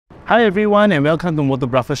Hi everyone and welcome to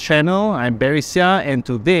Motorgrapher's channel. I'm Barry Xia and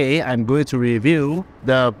today I'm going to review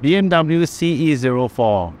the BMW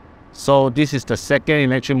CE04. So this is the second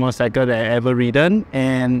electric motorcycle that I've ever ridden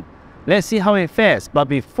and let's see how it fares. But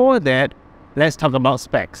before that, let's talk about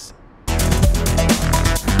specs.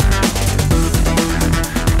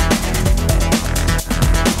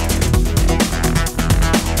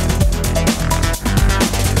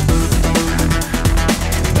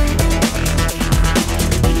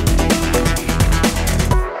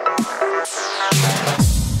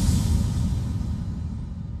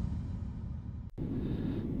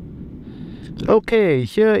 Okay,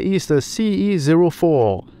 here is the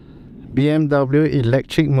CE04 BMW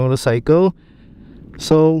electric motorcycle.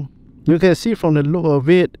 So you can see from the look of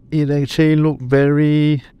it, it actually looks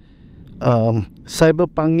very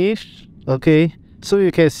cyberpunkish. Okay, so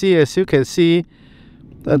you can see, as you can see,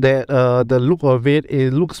 that the look of it,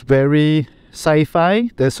 it looks very sci-fi.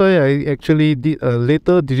 That's why I actually did a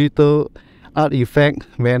little digital art effect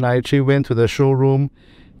when I actually went to the showroom,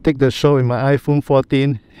 take the show in my iPhone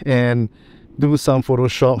 14 and do some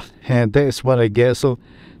Photoshop, and that is what I get. So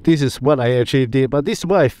this is what I actually did, but this is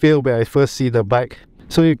what I feel when I first see the bike.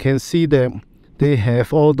 So you can see that they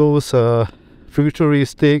have all those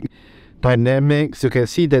futuristic dynamics. You can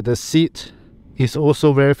see that the seat is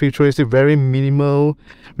also very futuristic, very minimal,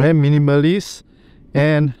 very minimalist.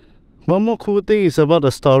 And one more cool thing is about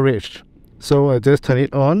the storage. So I just turn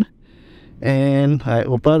it on and I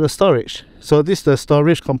open the storage. So this is the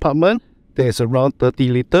storage compartment. There's around 30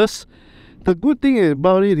 liters. The good thing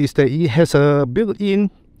about it is that it has a built-in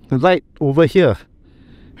light over here,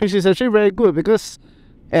 which is actually very good because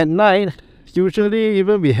at night, usually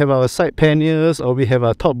even we have our side panels or we have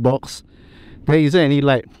our top box, there isn't any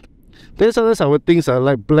light. Then sometimes our things are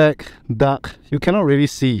like black, dark, you cannot really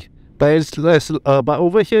see. But it's less, but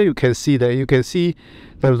over here you can see that, you can see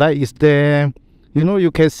the light is there. You know, you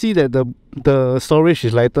can see that the storage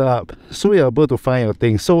is lighted up, so you're able to find your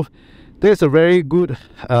things. So there's a very good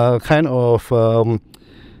kind of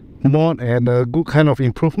mod and a good kind of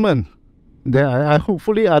improvement. Then I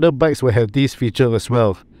hopefully other bikes will have this feature as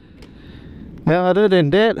well. Now other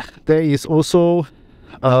than that, there is also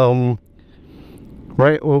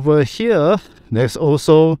right over here, there's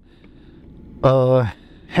also a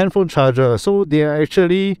handphone charger. So they are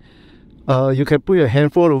actually you can put your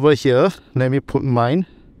handphone over here. Let me put mine.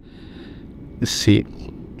 Let's see.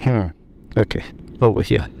 Okay, over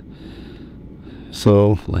here.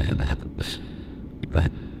 So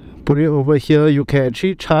put it over here. You can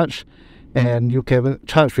actually charge, and you can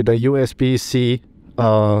charge with the USB-C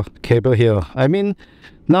cable here. I mean,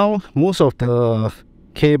 now most of the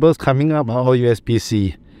cables coming up are all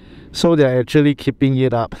USB-C, so they're actually keeping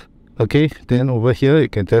it up. Okay, then over here you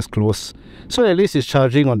can just close, so at least it's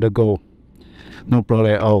charging on the go, no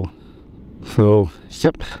problem at all. So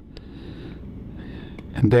yep.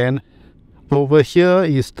 And then over here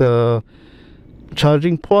is the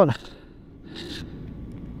charging port.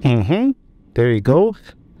 There you go.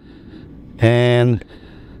 And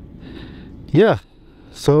yeah,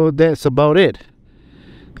 so that's about it.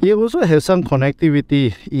 You also have some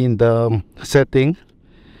connectivity in the setting.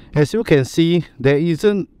 As you can see, there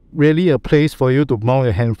isn't really a place for you to mount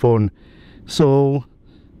your handphone. So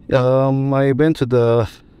I went to the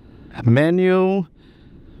menu.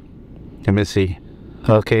 Let me see.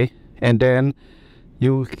 Okay, and then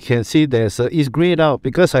you can see there's it's grayed out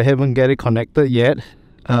because I haven't get it connected yet.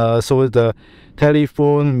 So the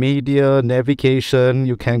telephone, media, navigation,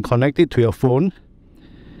 you can connect it to your phone.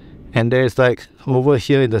 And there's like over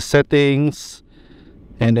here in the settings,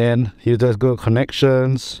 and then you just go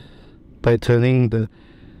connections by turning the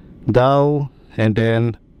dial, and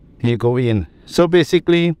then you go in. So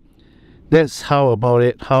basically that's how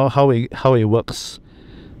it works.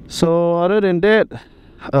 So other than that,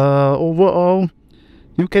 overall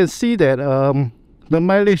you can see that the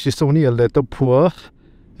mileage is only a little poor,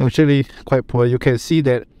 actually quite poor. You can see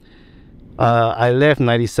that I left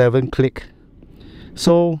 97 click.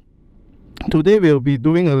 So today we'll be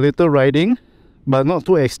doing a little riding, but not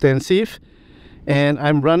too extensive. And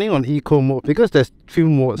I'm running on eco mode because there's few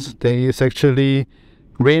modes. There is actually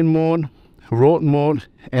rain mode, road mode,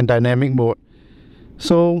 and dynamic mode.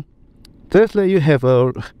 So just let you have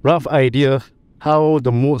a rough idea how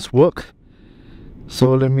the modes work.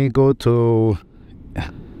 So let me go to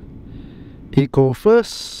eco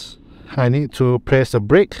first. I need to press the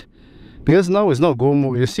brake because now it's not go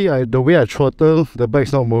mode. You see, the way I throttle, the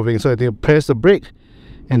bike's not moving, so I need to press the brake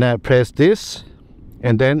and I press this,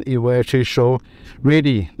 and then it will actually show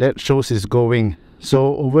ready. That shows it's going.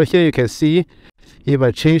 So over here you can see if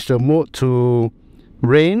I change the mode to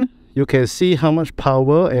rain, you can see how much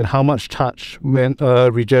power and how much charge when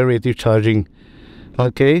regenerative charging.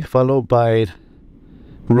 Okay, followed by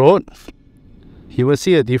road. You will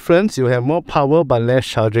see a difference. You have more power but less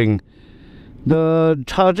charging. The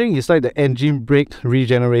charging is like the engine brake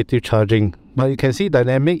regenerative charging, but you can see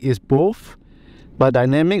dynamic is both, but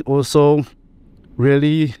dynamic also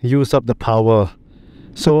really use up the power.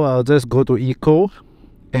 So I'll just go to eco,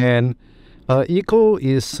 and eco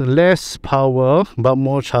is less power but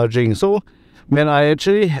more charging. So when I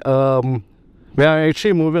actually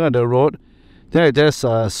moving on the road, then I just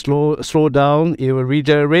slow down, it will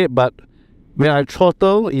regenerate, but when I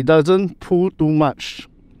throttle, it doesn't pull too much.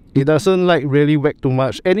 It doesn't like really whack too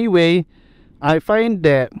much. Anyway, I find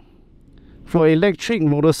that for electric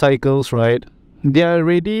motorcycles, right, they are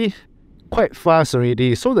already quite fast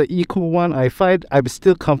already. So the eco one, I find I'm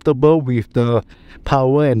still comfortable with the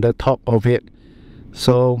power and the top of it.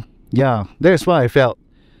 So yeah, that's what I felt.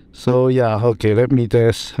 So yeah, okay, let me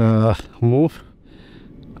just move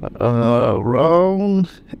around.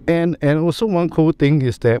 And also one cool thing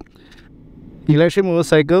is that electric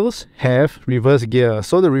motorcycles have reverse gear.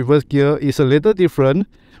 So the reverse gear is a little different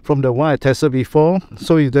from the one I tested before.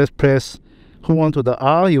 So you just hold on to the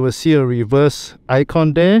R, you will see a reverse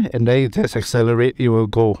icon there, and then you just accelerate, it will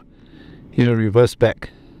go. It will reverse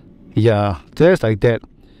back. Yeah, just like that.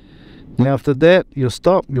 And after that, you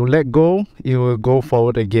stop, you let go, it will go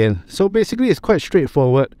forward again. So basically it's quite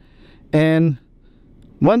straightforward. And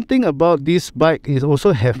one thing about this bike is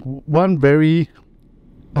also have one very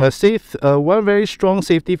very strong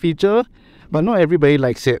safety feature, but not everybody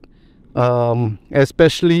likes it.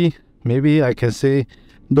 Especially, maybe I can say,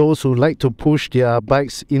 those who like to push their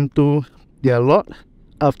bikes into their lot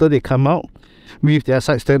after they come out with their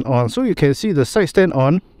side stand on. So you can see the side stand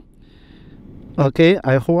on. Okay,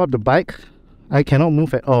 I hold up the bike, I cannot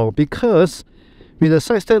move at all, because with the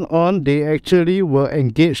side stand on, they actually will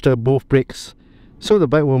engage both brakes, so the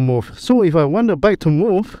bike will move. So if I want the bike to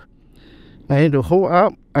move, I need to hold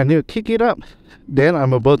up, I need to kick it up, then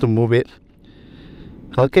I'm able to move it.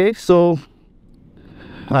 Okay, so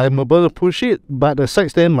I'm able to push it, but the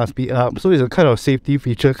side stand must be up. So it's a kind of safety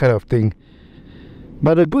feature kind of thing.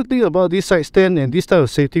 But the good thing about this side stand and this type of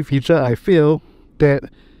safety feature, I feel that,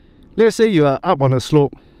 let's say you are up on a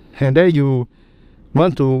slope and then you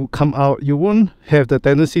want to come out, you won't have the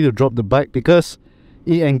tendency to drop the bike because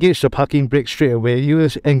it engages the parking brake straight away. You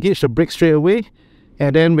engage the brake straight away,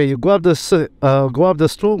 and then when you go up the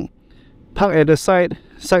slope, park at the side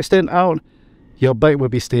stand out, your bike will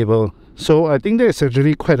be stable. So I think that's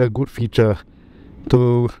actually quite a good feature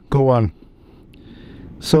to go on.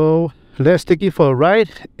 So let's take it for a ride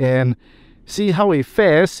and see how it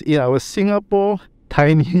fares in our Singapore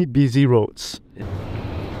tiny busy roads.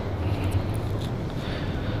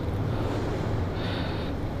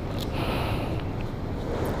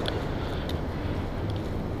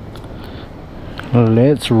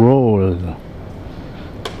 Let's roll.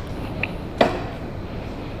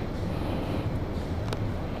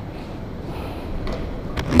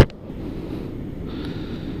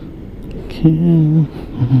 Okay.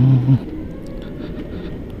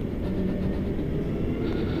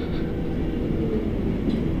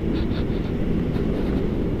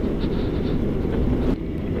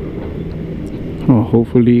 Oh,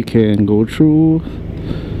 hopefully can go through.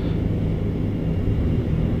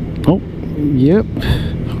 Oh, yep.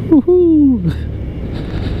 Woohoo!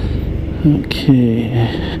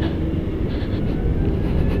 Okay.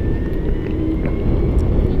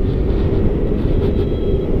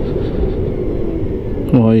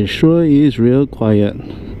 Well, it sure is real quiet.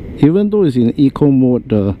 Even though it's in eco mode,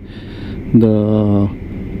 the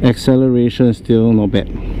acceleration is still not bad.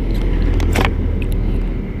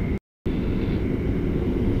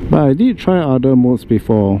 But I did try other modes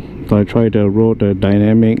before. So I tried the road, the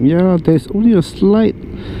dynamic. Yeah, there's only a slight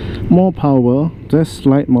more power. Just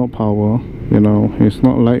slight more power. You know, it's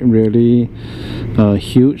not like really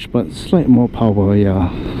huge, but slight more power.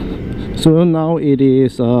 Yeah. So now it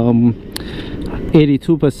is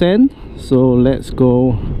 82%. So let's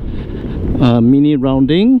go mini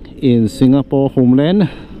rounding in Singapore homeland,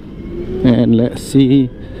 and let's see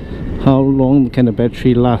how long can the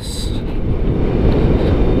battery last.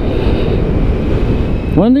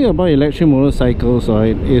 One thing about electric motorcycles,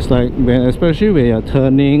 right, is like especially when you're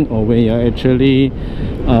turning or when you're actually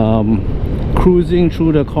cruising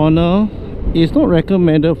through the corner, it's not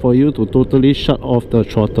recommended for you to totally shut off the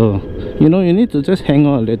throttle. You know, you need to just hang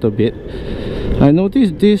on a little bit. I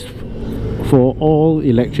noticed this for all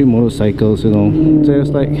electric motorcycles, you know,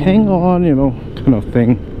 just like hang on, you know, kind of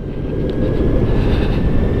thing.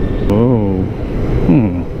 Oh,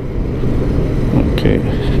 okay.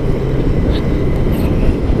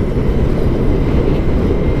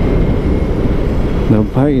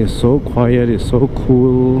 bike is so quiet, it's so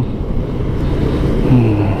cool.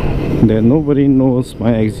 That nobody knows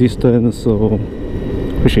my existence, so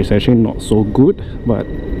which is actually not so good, but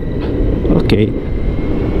okay.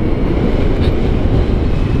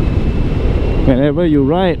 Whenever you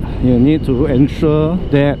ride, you need to ensure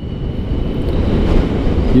that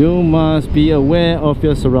you must be aware of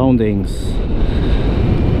your surroundings.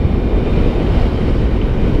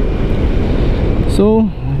 So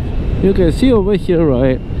you can see over here,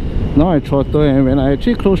 right? Now I throttle, and when I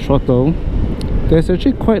actually close throttle, there's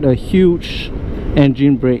actually quite a huge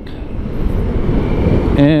engine brake,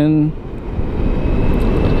 and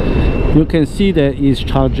you can see that it's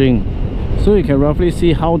charging. So you can roughly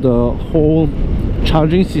see how the whole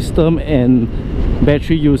charging system and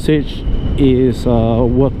battery usage is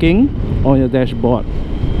working on your dashboard.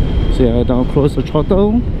 So I now close the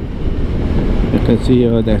throttle. You can see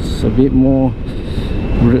there's a bit more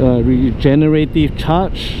regenerative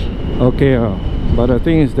charge. Okay, but the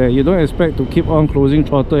thing is that you don't expect to keep on closing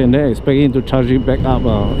throttle and then expecting to charge it back up.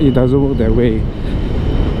 It doesn't work that way,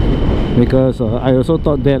 because I also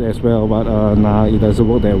thought that as well, but nah, it doesn't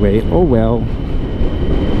work that way. Oh well.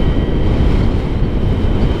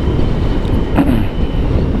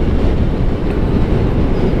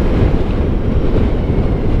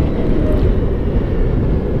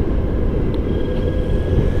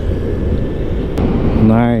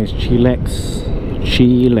 Nice, chillax,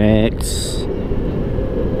 chillax.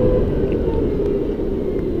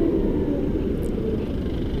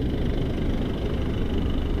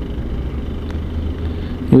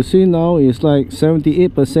 You see now it's like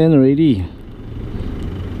 78% already.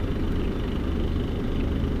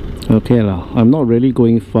 Okay lah, I'm not really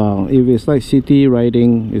going far. If it's like city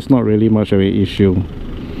riding, it's not really much of an issue.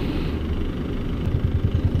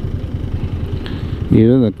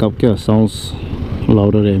 Even the cupcake sounds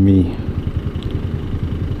louder than me.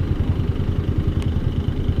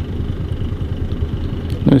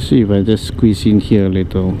 Let's see if I just squeeze in here a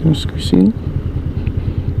little. Squeeze in.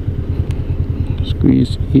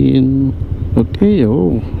 Squeeze in. Okay,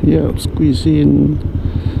 oh yeah, squeeze in.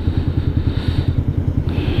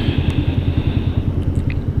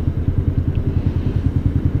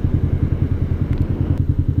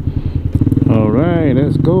 Alright,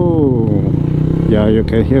 let's go. Yeah, you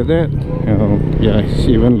can hear that. Yeah, it's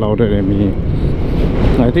even louder than me.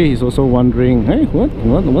 I think he's also wondering, hey, what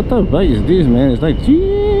type of bike is this, man? It's like,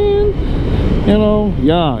 you know,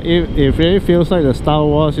 yeah, it really feels like the Star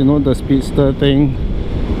Wars, you know, the speedster thing,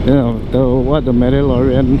 you know, what the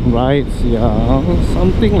Mandalorian rides, yeah,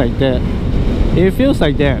 something like that. It feels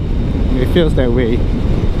like that. It feels that way.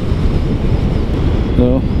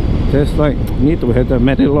 So just like need to have the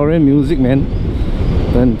Mandalorian music, man.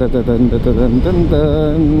 Dun, dun, dun, dun, dun, dun, dun,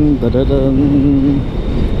 dun, dun, dun, dun.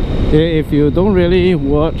 If you don't really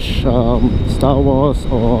watch Star Wars,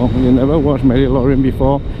 or you never watched Mandalorian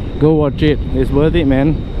before, go watch it. It's worth it,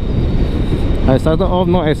 man. I started off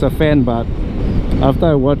not as a fan, but after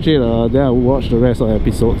I watch it, then I watch the rest of the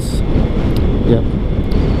episodes. Yep.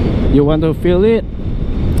 You want to feel it?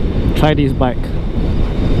 Try this bike.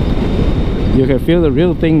 You can feel the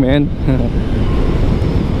real thing, man.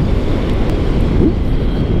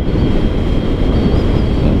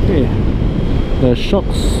 Okay, the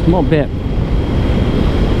shocks not bad.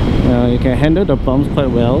 You can handle the bumps quite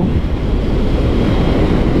well.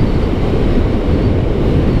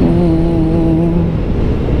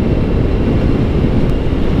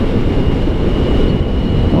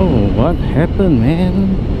 Oh, what happened,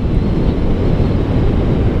 man?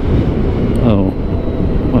 Oh,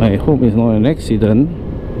 I hope it's not an accident.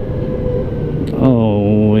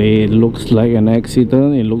 Oh, it looks like an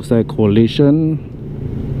accident. It looks like collision.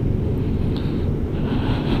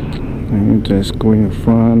 I'm just going in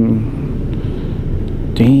front.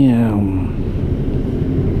 Damn.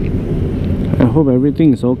 I hope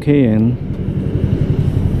everything is okay. And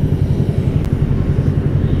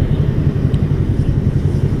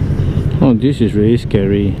oh, this is really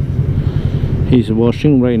scary. He's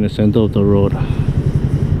washing right in the center of the road.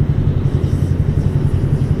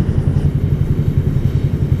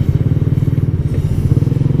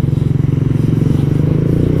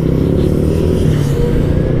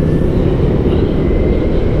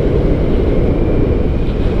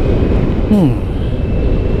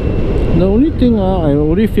 The only thing I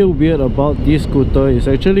only feel weird about this scooter is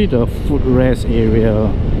actually the footrest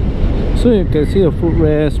area. So you can see the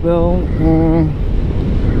footrest. Well,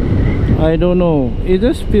 I don't know, it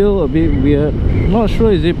just feels a bit weird. Not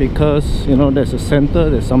sure, is it because, you know, there's a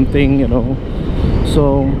center, there's something, you know,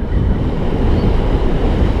 so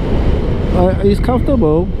it's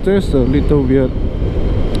comfortable, just a little weird.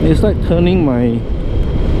 It's like turning my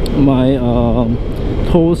my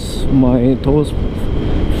toes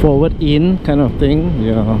forward in kind of thing.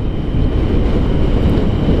 Yeah,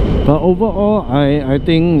 but overall I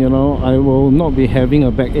think, you know, I will not be having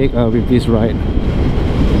a backache with this ride.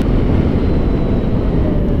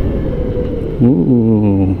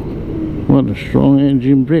 Ooh, what a strong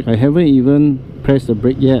engine brake. I haven't even pressed the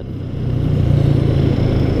brake yet.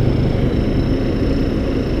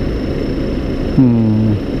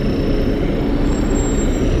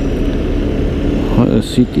 What a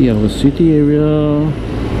city, our city area.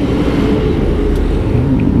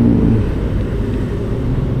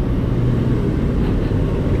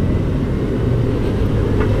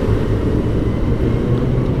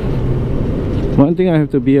 One thing I have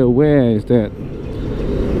to be aware is that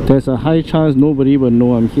there's a high chance nobody will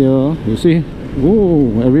know I'm here. You see?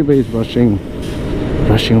 Whoa, everybody's rushing.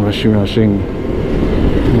 Rushing.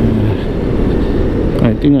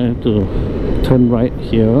 I think I have to turn right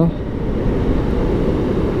here.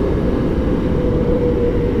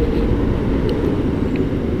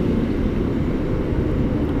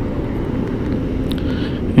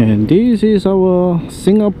 And this is our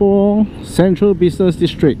Singapore Central Business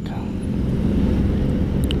District,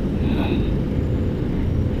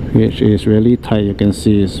 which is really tight. You can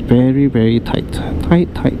see it's very tight. Tight.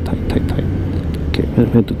 Okay,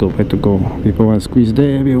 where to go? People want to squeeze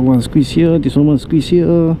there, people want to squeeze here, this one want to squeeze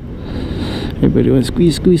here. Everybody want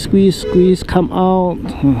to squeeze, come out,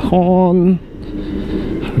 horn.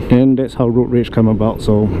 Then that's how road rage come about.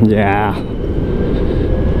 So yeah,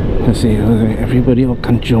 let's see, everybody all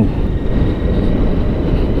kanchong.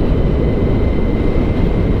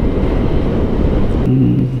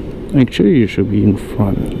 Actually, you should be in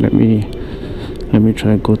front. Let me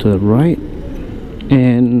try and go to the right.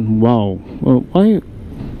 And wow, why?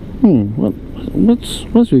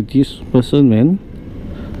 What's with this person, man?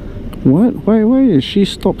 Why is she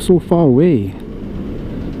stopped so far away?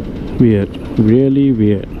 Weird, really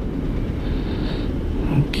weird.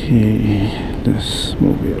 Okay, let's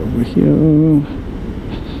move it over here.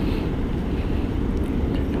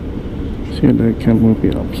 See if I can move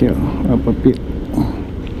it up here, up a bit.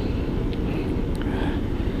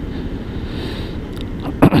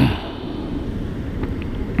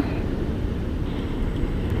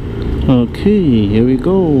 Okay, here we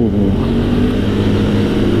go.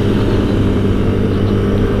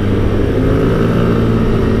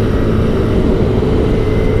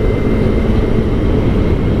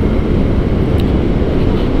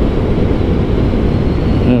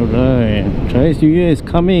 Alright, Chinese New Year is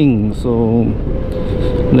coming, so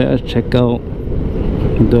let us check out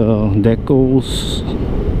the decos.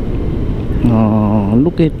 Oh,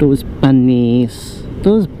 look at those bunnies.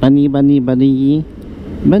 Those bunny.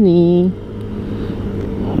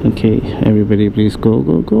 Okay, everybody please go.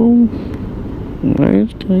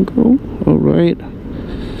 Alright, can I go? Alright.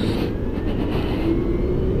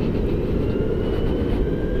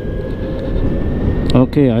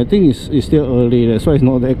 Okay, I think it's still early, that's why it's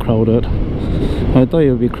not that crowded. I thought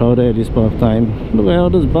it would be crowded at this point of time. Look at all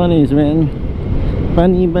those bunnies, man.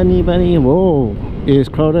 Bunny. Whoa, it's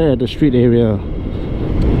crowded at the street area.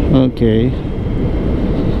 Okay.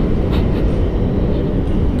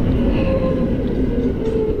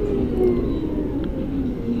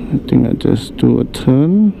 I think I just do a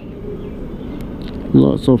turn.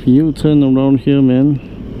 Lots of U-turn around here, man.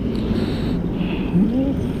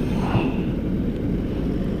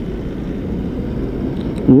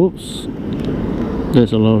 Whoops,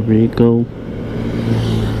 there's a lot of vehicle.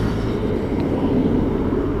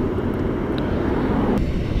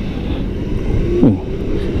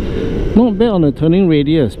 Not bad on the turning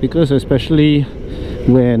radius, because especially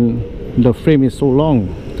when the frame is so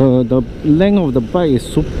long, the length of the bike is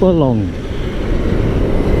super long.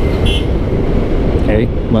 Okay,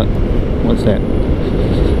 but what's that?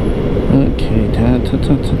 Okay,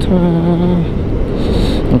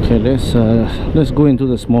 okay, let's go into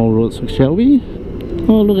the small roads, shall we?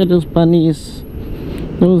 Oh, look at those bunnies.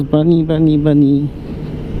 Those bunny. Bunny.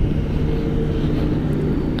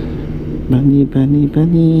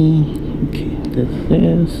 Okay, that's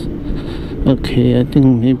this. Okay, I think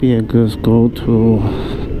maybe I just go to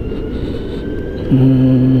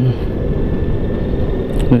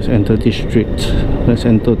let's enter this street. Let's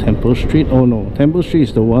enter Temple Street. Oh no, Temple Street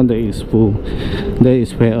is the one that is full. That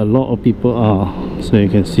is where a lot of people are. So you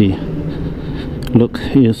can see, look,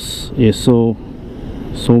 it's so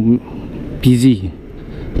busy.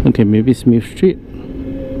 Okay, maybe Smith Street.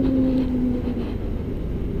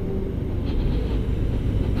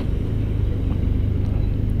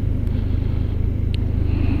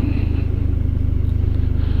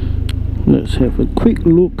 Let's have a quick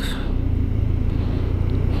look.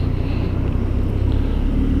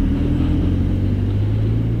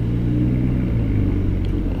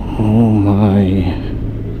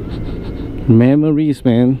 Memories,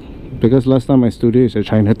 man, because last time my studio is at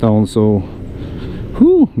Chinatown, so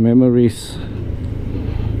whew, memories.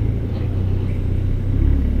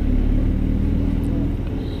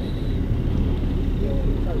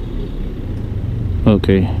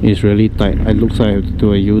 Okay, it's really tight. It looks like I have to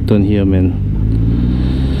do a U-turn here, man.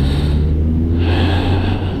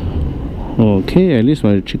 Okay, at least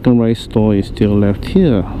my chicken rice store is still left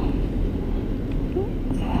here.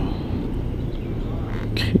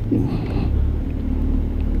 Okay.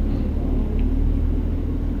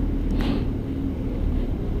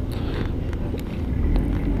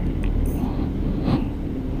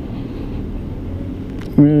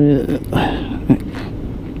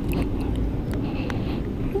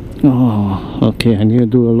 Oh, okay, I need to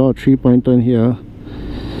do a lot of 3-point turn here.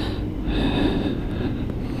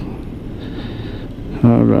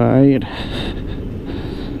 Alright.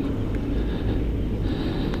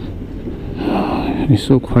 It's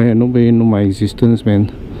so quiet, nobody know my existence,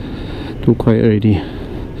 man. Too quiet already.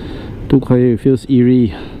 Too quiet, it feels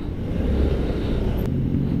eerie.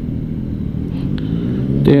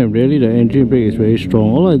 Damn, really the engine brake is very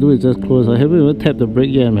strong. All I do is just close. I haven't even tapped the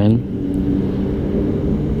brake yet, man.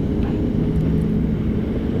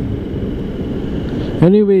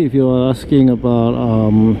 Anyway, if you are asking about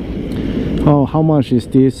how much is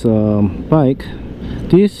this bike,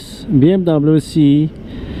 this BMW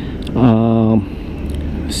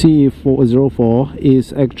CE404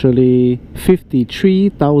 is actually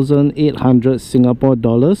 53,800 Singapore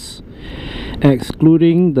dollars,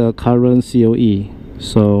 excluding the current COE.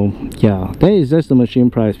 So yeah, that is just the machine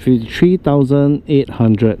price,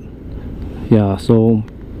 53,800. Yeah, so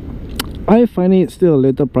I find it still a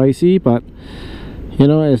little pricey, but you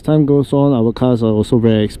know, as time goes on, our cars are also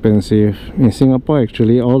very expensive. In Singapore,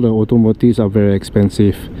 actually, all the automotives are very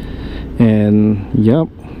expensive. And yep,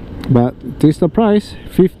 but this is the price,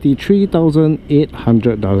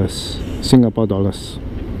 $53,800 Singapore dollars.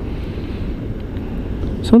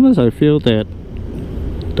 Sometimes I feel that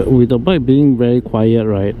with the bike being very quiet,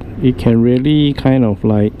 right, it can really kind of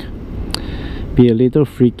like be a little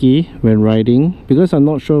freaky when riding, because I'm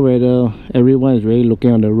not sure whether everyone is really looking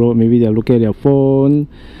on the road. Maybe they're looking at their phone,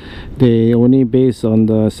 they only based on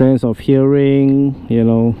the sense of hearing, you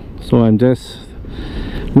know. So I'm just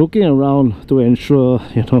looking around to ensure,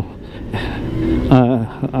 you know,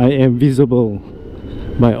 I am visible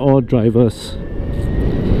by all drivers.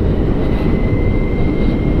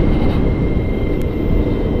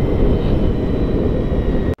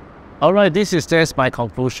 Alright, this is just my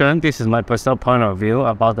conclusion. This is my personal point of view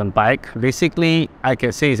about the bike. Basically, I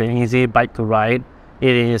can say it's an easy bike to ride.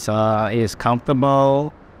 It is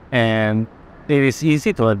comfortable and it is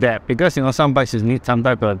easy to adapt, because you know some bikes you need some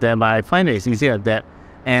time to adapt, but I find that it's easy to adapt.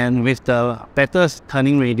 And with the better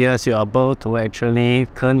turning radius, you're able to actually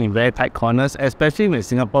turn in very tight corners, especially when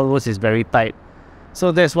Singapore roads is very tight.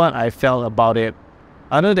 So that's what I felt about it.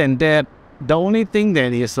 Other than that, the only thing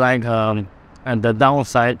that is like and the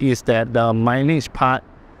downside is that the mileage part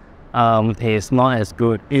is not as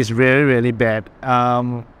good. It's really bad.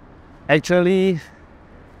 Actually,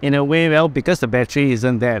 in a way, well, because the battery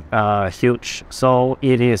isn't that huge, so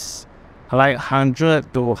it is like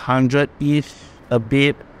 100 to 100-ish a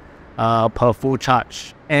bit per full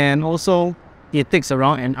charge. And also, it takes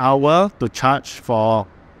around an hour to charge for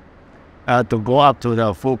to go up to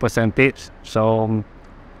the full percentage. So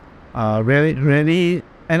really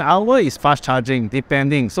an hour is fast charging,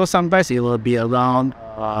 depending. So sometimes it will be around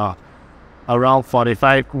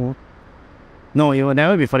 45. No, it will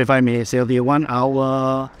never be 45 minutes. It will be 1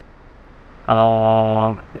 hour,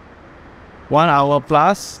 1 hour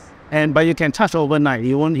plus. But you can charge overnight.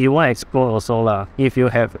 You won't explode also lah, if you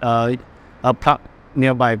have a plug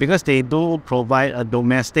nearby, because they do provide a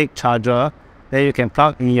domestic charger that you can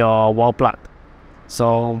plug in your wall plug.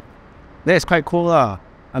 So that's quite cool lah.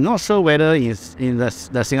 I'm not sure whether it's in the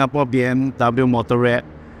Singapore BMW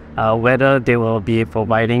Motorgrapher, whether they will be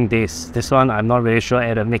providing this. This one I'm not really sure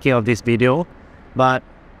at the making of this video, but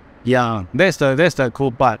yeah, that's the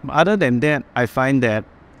cool part. Other than that, I find that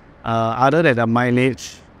other than the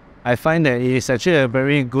mileage, I find that it is actually a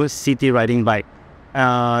very good city riding bike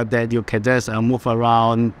that you can just move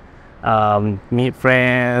around, meet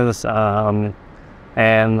friends, and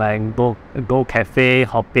like go cafe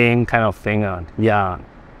hopping kind of thing. Yeah.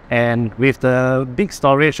 And with the big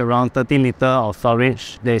storage, around 13 liters of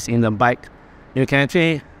storage that is in the bike, you can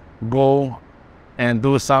actually go and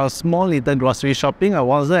do some small little grocery shopping. I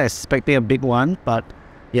wasn't expecting a big one, but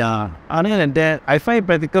yeah, other than that, I find it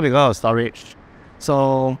practical because of storage.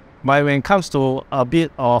 So, but when it comes to a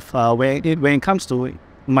bit of, when it comes to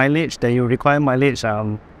mileage, that you require mileage,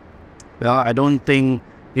 well, I don't think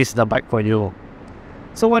this is the bike for you.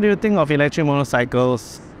 So what do you think of electric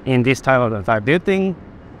motorcycles in this type of time? Do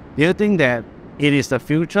you think that it is the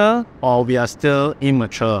future, or we are still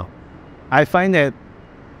immature? I find that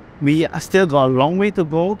we still got a long way to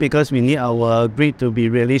go, because we need our grid to be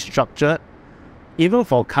really structured. Even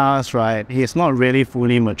for cars, right, it's not really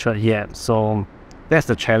fully matured yet. So that's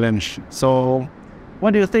the challenge. So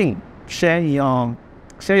what do you think? Share your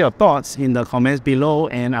thoughts in the comments below,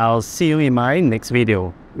 and I'll see you in my next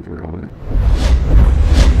video.